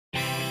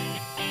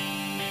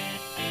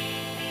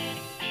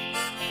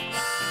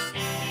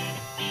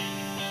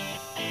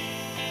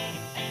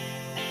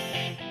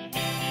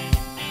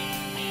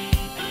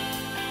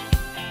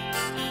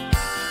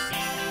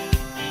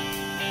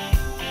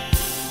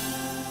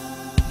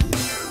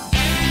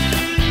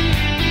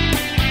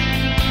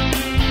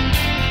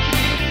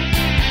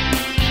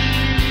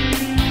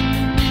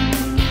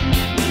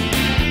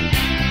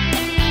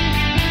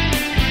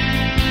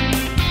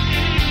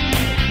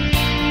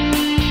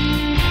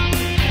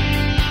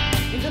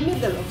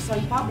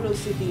Pablo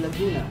City,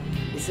 Laguna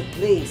is a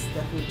place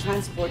that will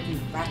transport you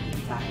back in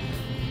time.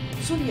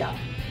 Sulyap,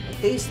 a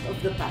taste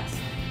of the past,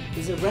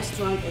 is a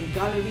restaurant and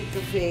gallery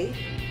cafe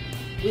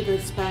with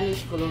a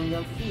Spanish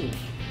colonial theme.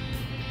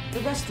 The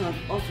restaurant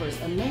offers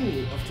a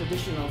menu of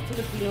traditional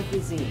Filipino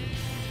cuisine,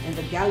 and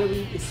the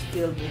gallery is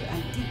filled with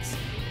antiques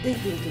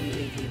dating to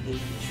the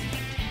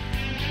 1880s.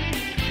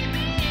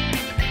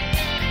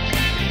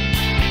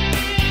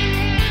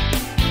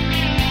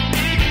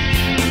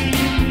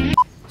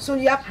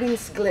 Sulyap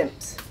means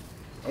glimpse,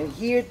 and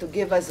here to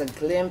give us a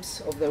glimpse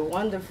of their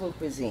wonderful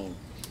cuisine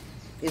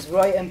is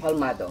Roy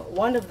Empalmado,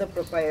 one of the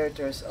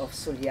proprietors of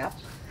Sulyap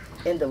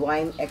and the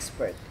wine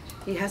expert.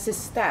 He has his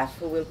staff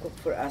who will cook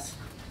for us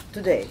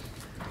today.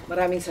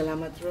 Maraming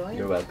salamat, Roy.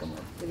 You're welcome.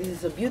 This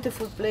is a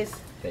beautiful place.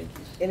 Thank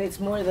you. And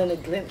it's more than a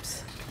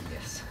glimpse.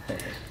 Yes.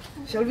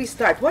 Shall we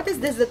start? What is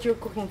this that you're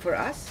cooking for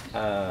us?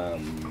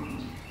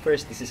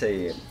 First, this is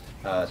a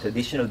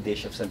traditional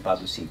dish of San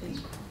Pablo City.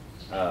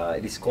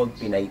 It is called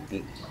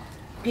Pinayti.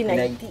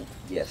 Pinayti.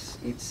 Yes,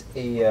 it's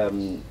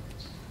the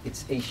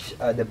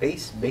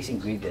base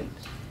ingredient.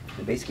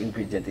 The basic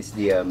ingredient is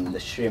the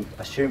shrimp.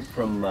 A shrimp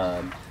from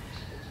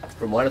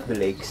one of the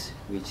lakes,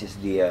 which is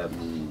the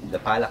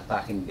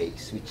Palakpakin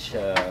lakes, which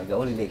the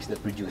only lakes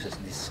that produces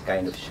this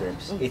kind of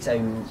shrimps. It's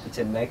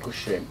a micro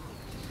shrimp,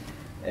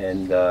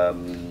 and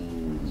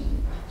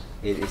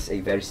it is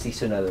a very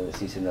seasonal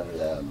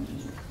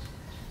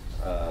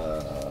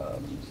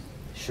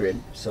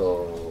shrimp.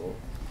 So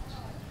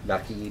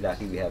lucky we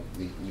have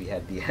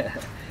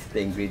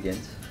the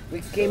ingredients.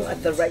 We came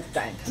at the right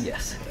time.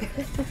 Yes.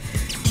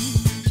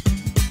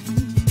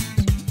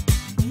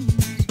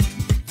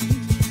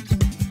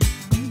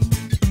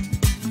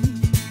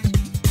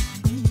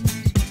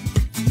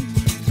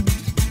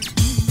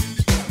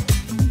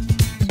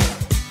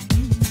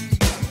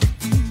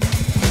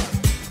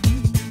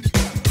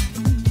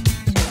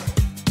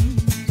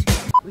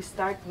 We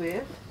start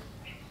with?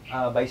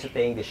 By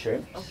sauteing the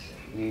shrimps. Okay.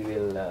 We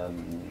will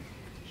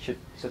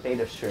saute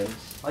the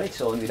shrimps on its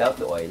own without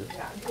the oil.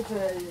 Yeah, it's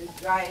a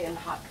dry and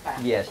hot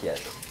pan. Yes, yes.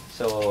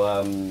 So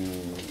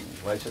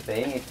while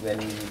sauteing it,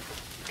 when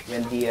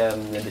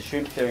the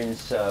shrimp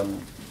turns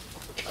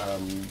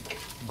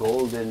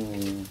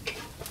golden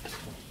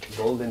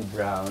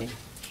brown,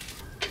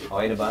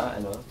 okay na ba?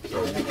 Ano?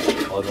 So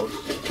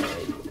almost.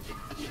 Okay.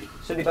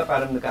 So di ba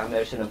parang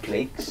meron siya ng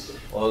flakes?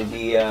 All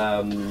the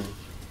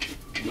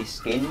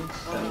skin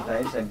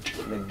sometimes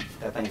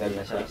nagtatanggal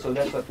na siya. So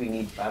that's what we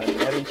need. Parang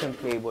meron siyang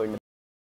flavor na